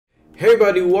Hey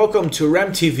everybody, welcome to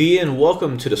RAM TV and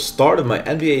welcome to the start of my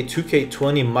NBA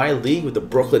 2K20 My League with the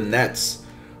Brooklyn Nets.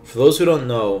 For those who don't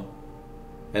know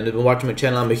and have been watching my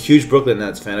channel, I'm a huge Brooklyn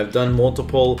Nets fan. I've done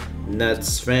multiple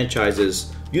Nets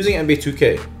franchises using NBA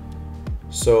 2K.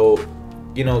 So,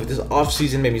 you know, this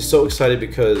offseason made me so excited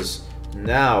because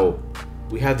now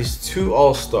we have these two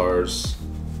All-Stars,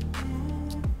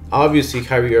 obviously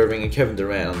Kyrie Irving and Kevin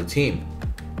Durant on the team.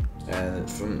 And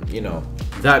from, you know,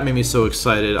 that made me so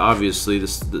excited. Obviously,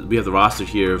 we have the roster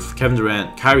here of Kevin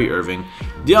Durant, Kyrie Irving,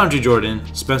 DeAndre Jordan,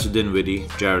 Spencer Dinwiddie,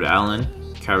 Jared Allen,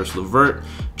 Karis LeVert,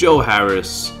 Joe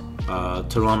Harris,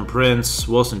 Taurean Prince,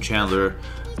 Wilson Chandler,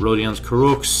 Rodion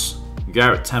Kurucs,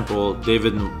 Garrett Temple,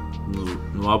 David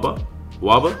Nwaba,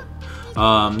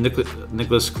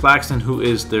 Nicholas Claxton, who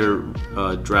is their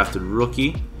drafted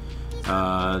rookie,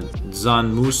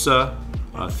 Zan Musa,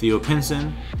 Theo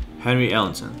Pinson, Henry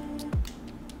Ellington.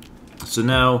 So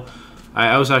now,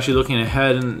 I was actually looking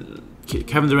ahead, and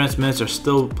Kevin Durant's minutes are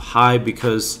still high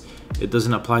because it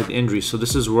doesn't apply to injury. So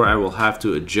this is where I will have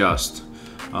to adjust.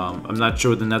 I'm not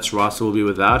sure what the Nets roster will be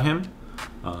without him.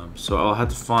 So I'll have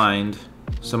to find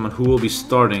someone who will be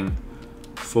starting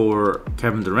for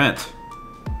Kevin Durant.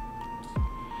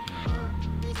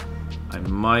 I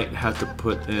might have to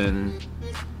put in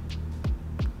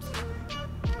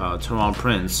Taurean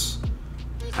Prince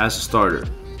as a starter.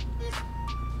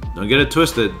 Don't get it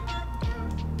twisted.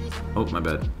 Oh, my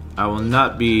bad. I will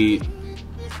not be.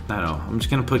 I don't know. I'm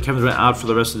just gonna put Kevin Durant out for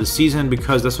the rest of the season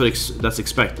because that's what that's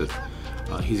expected.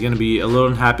 He's gonna be a little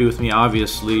unhappy with me,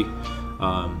 obviously.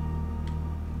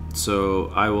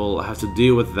 So I will have to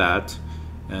deal with that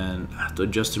and have to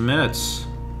adjust the minutes.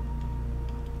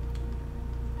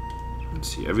 Let's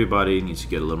see. Everybody needs to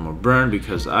get a little more burn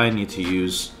because I need to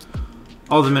use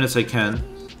all the minutes I can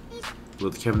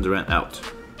with Kevin Durant out.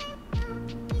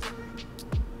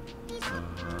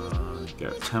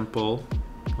 Garrett Temple.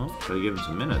 Oh, gotta give him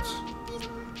some minutes.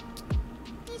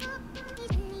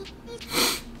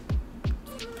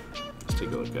 Let's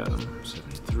take a look at him.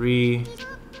 73.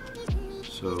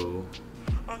 So.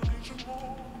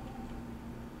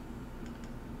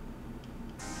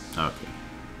 Okay.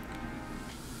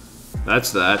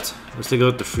 That's that. Let's take a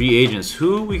look at the free agents.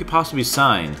 Who we could possibly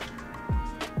sign?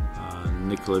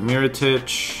 Nikola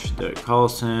Mirotic, Derek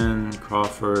Collison,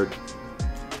 Crawford.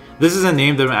 This is a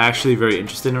name that I'm actually very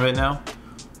interested in right now,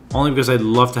 only because I'd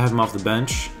love to have him off the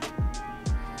bench,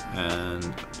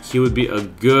 and he would be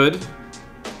an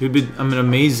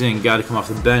amazing guy to come off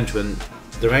the bench when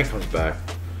Durant comes back.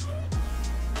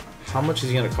 How much is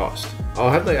he gonna cost?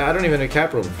 I don't even have a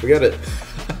cap room. Forget it.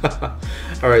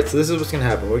 All right, so this is what's gonna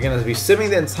happen. We're gonna be simming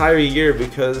the entire year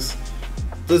because,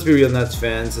 let's be real, Nets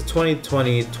fans, the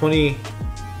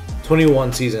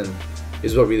 2020-2021 season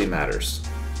is what really matters.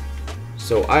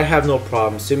 So I have no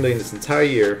problem simulating this entire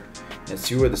year and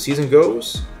see where the season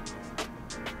goes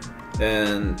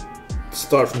and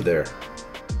start from there.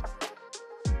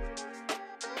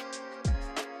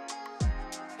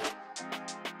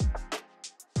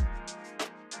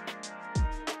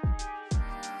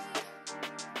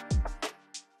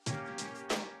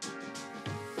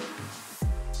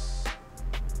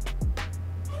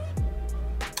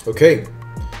 Okay,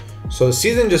 so the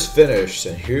season just finished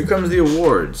and here comes the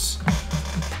awards.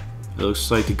 It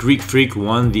looks like the Greek Freak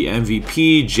won the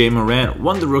MVP, Jay Morant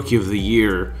won the Rookie of the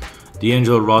Year,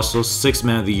 D'Angelo Russell 6th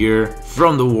Man of the Year,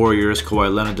 from the Warriors,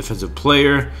 Kawhi Leonard Defensive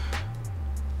Player,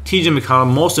 TJ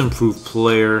McConnell Most Improved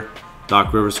Player,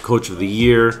 Doc Rivers Coach of the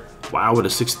Year. Wow, with a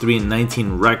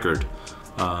 6-3-19 record.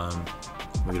 We're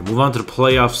going to move on to the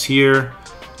playoffs here.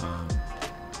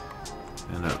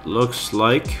 And it looks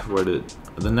like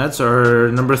the Nets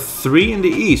are number 3 in the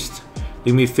East.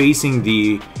 They're going to be facing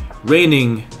the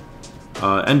reigning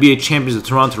NBA champions, the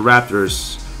Toronto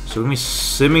Raptors. So we're going to be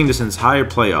simming this entire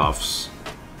playoffs.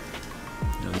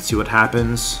 Let's see what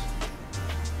happens.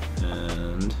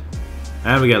 And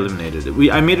we got eliminated.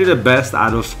 I made it a best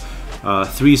out of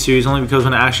 3 series only because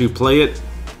when I actually play it,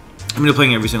 I'm going to be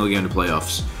playing every single game in the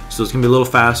playoffs. So it's going to be a little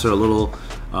faster, a little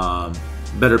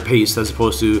better paced as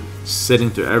opposed to sitting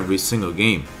through every single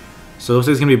game. So it looks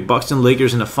like it's going to be Bucks and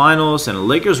Lakers in the finals, and the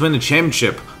Lakers win the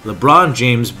championship. LeBron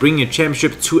James bringing a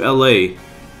championship to LA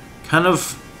kind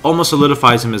of almost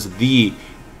solidifies him as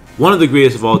one of the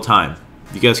greatest of all time.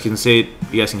 You guys can say it,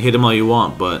 you guys can hate him all you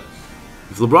want, but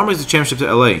if LeBron brings the championship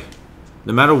to LA,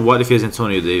 no matter what, if he has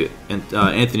Anthony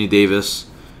Davis,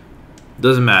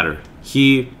 doesn't matter.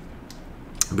 He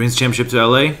brings the championship to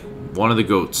LA, one of the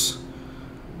GOATs.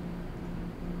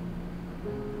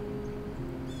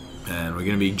 And we're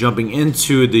going to be jumping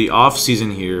into the off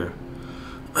season here.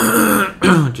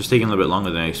 Just taking a little bit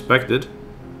longer than I expected.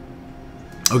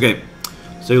 Okay,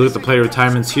 so you look at the player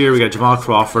retirements here. We got Jamal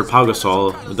Crawford, Pau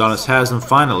Gasol, Udonis Haslem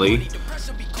finally,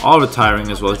 all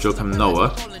retiring, as well as Joakim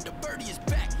Noah.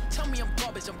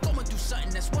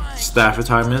 Staff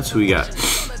retirements. Who we got?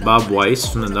 Bob Weiss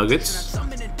from the Nuggets.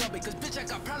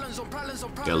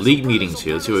 We got league meetings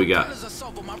here. Let's see what we got.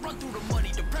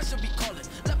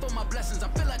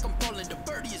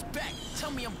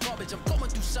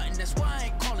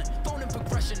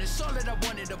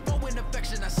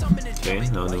 Okay,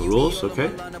 no new rules, okay.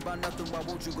 I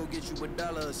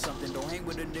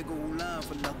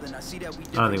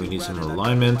don't think we need some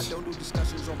alignment.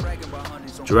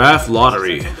 Draft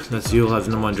lottery. Let's see who'll have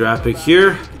the #1 draft pick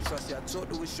here.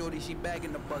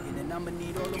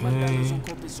 Okay.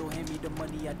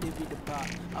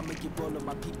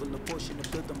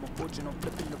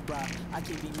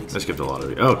 Let's skip the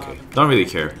lottery. Okay, don't really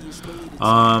care.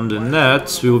 The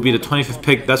Nets, we will be the 25th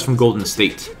pick. That's from Golden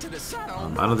State.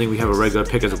 I don't think we have a regular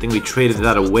pick, as I think we traded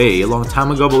that away a long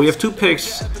time ago. But we have 2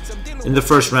 picks in the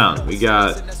first round. We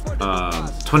got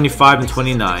 25 and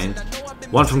 29.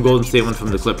 One from Golden State, one from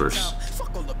the Clippers.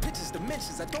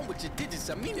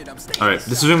 Alright,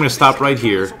 this is where I'm going to stop right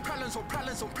here.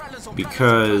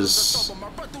 Because...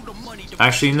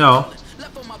 Actually, no.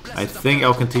 I think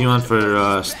I'll continue on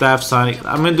for staff signing.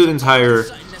 I'm going to do the entire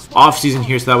off-season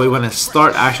here, so that way when I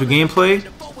start actual gameplay,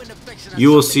 you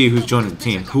will see who's joining the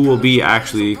team, who will be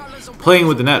actually playing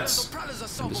with the Nets.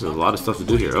 This is a lot of stuff to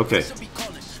do here. Okay.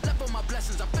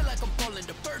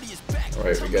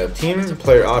 Alright, we got team and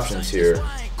player options here.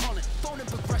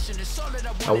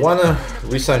 I want to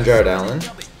re-sign Jared Allen.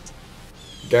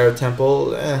 Garrett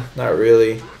Temple, not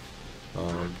really.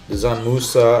 Dazan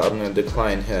Musa, I'm going to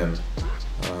decline him.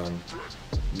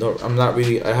 No, I'm not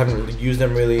really, I haven't used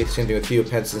them really. Same thing with Theo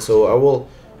Penson, so I will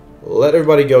let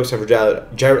everybody go except for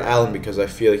Jared Allen, because I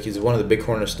feel like he's one of the big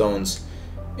cornerstones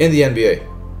in the NBA.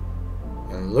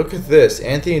 And look at this.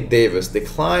 Anthony Davis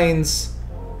declines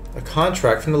a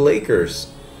contract from the Lakers.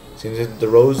 Seems like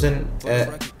DeRozan.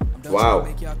 Wow.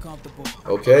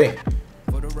 Okay.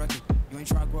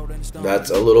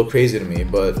 That's a little crazy to me,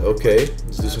 but okay.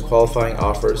 Let's do some qualifying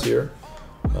offers here.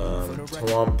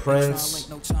 Talon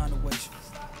Prince.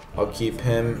 I'll keep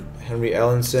him. Henry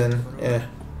Ellenson.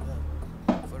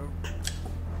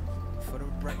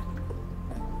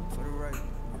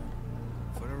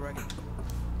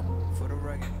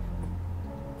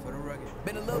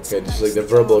 Okay, this is like the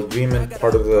verbal agreement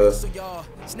part of the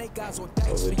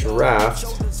draft.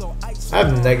 I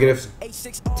have negative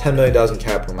 $10 million in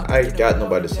cap room. I got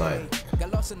nobody to sign.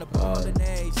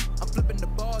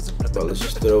 But let's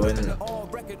just throw in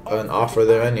an offer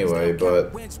there anyway.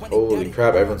 But holy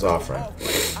crap, everyone's offering.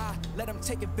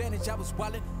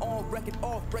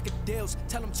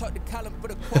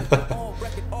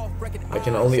 I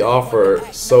can only offer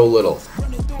so little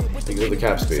because of the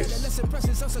cap space.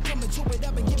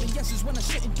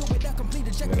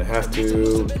 I'm gonna have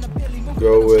to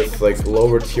go with like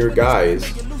lower tier guys,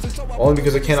 only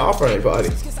because I can't offer anybody.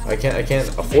 I can't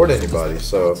afford anybody.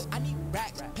 So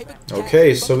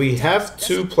okay, so we have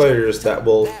 2 players that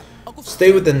will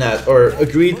stay with the Nets, or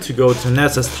agreed to go to the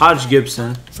Nets. As Taj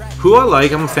Gibson, who I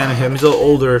like. I'm a fan of him. He's a little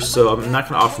older, so I'm not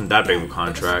going to offer him that big of a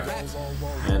contract.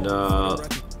 And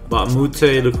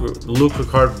Batmute, Luke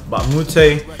Ricard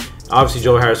Batmute. Obviously,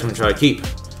 Joe Harris, I'm going to try to keep.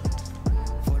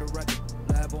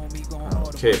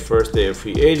 Okay, first day of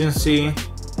free agency.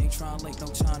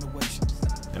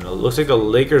 And it looks like the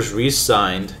Lakers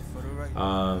re-signed.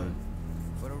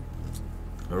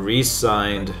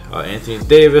 Anthony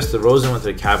Davis. DeRozan went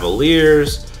to the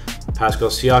Cavaliers. Pascal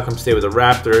Siakam stayed with the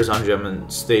Raptors. Andre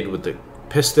Drummond stayed with the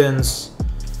Pistons.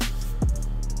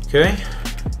 Okay.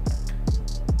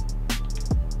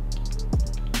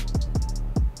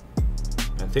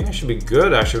 I think I should be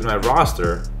good actually with my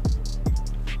roster.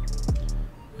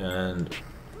 And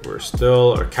we're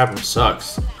still, our cap room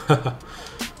sucks. And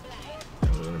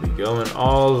we're going to be going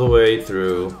all the way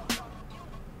through.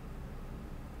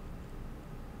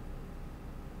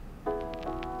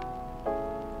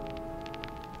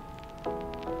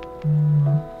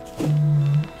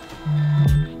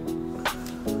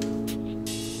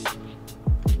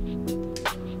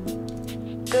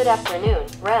 Good afternoon,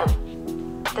 Rem.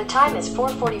 The time is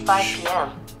 4:45 p.m.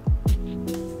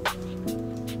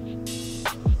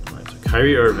 Alright, so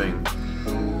Kyrie Irving.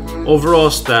 Overall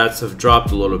stats have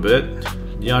dropped a little bit.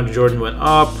 DeAndre Jordan went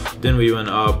up, Dinwiddie went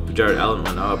up, Jared Allen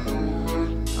went up.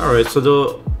 Alright, so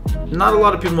not a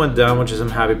lot of people went down, which is I'm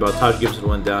happy about. Taj Gibson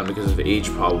went down because of age,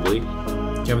 probably.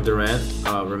 Kevin Durant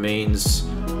remains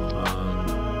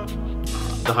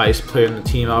the highest player in the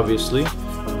team, obviously.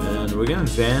 And we're going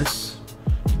to advance.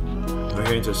 We're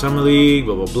here into Summer League,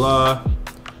 blah, blah, blah.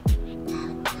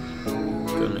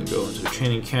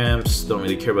 training camps. Don't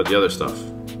really care about the other stuff.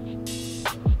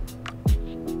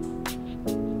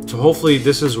 So hopefully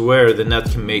this is where the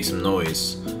Nets can make some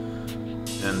noise.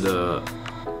 And,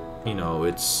 you know,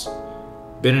 it's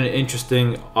been an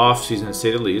interesting offseason to say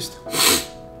the least.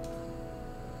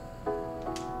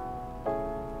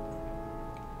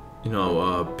 You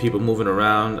know, people moving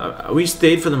around. We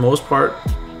stayed for the most part.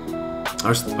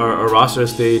 Our roster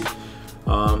stayed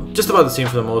just about the same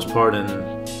for the most part, and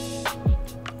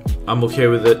I'm okay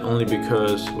with it only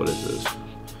because, what is this?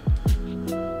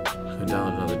 Going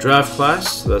down another draft class.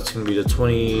 So that's going to be the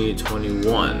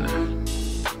 2021.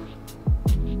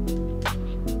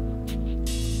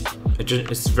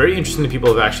 It's very interesting that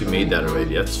people have actually made that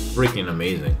already. That's freaking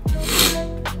amazing.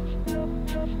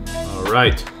 All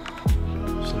right.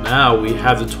 So now we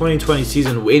have the 2020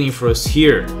 season waiting for us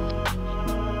here.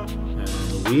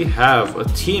 We have a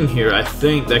team here, I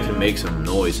think, that can make some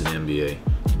noise in the NBA.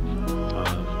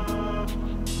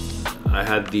 I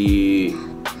had the...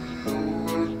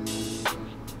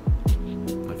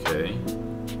 Okay.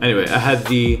 Anyway, I had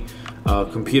the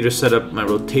computer set up my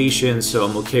rotation, so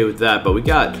I'm okay with that. But we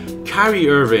got Kyrie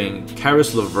Irving,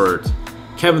 Karis LeVert,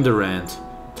 Kevin Durant,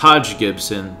 Taj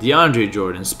Gibson, DeAndre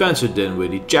Jordan, Spencer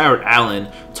Dinwiddie, Jarrett Allen,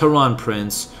 Taron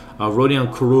Prince, Rodion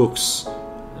Kurucs,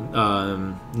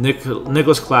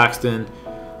 Nicholas Claxton,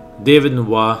 David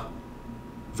Noah,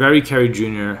 Very Carey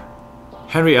Jr.,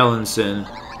 Henry Ellenson,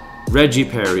 Reggie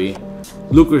Perry,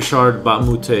 Luke Richard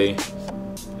Batmute,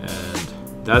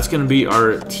 and that's going to be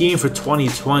our team for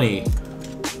 2020.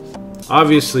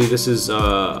 Obviously, this is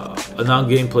a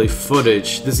non-gameplay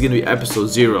footage. This is going to be episode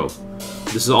 0.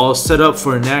 This is all set up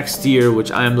for next year, which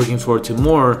I am looking forward to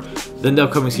more than the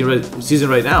upcoming season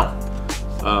right now.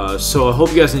 So I hope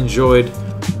you guys enjoyed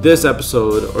this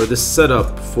episode or this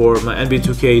setup for my NBA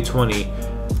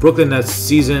 2K20 Brooklyn Nets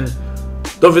season.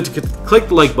 Don't forget to click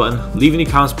the like button, leave any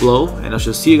comments below, and I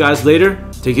shall see you guys later.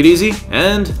 Take it easy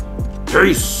and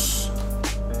peace.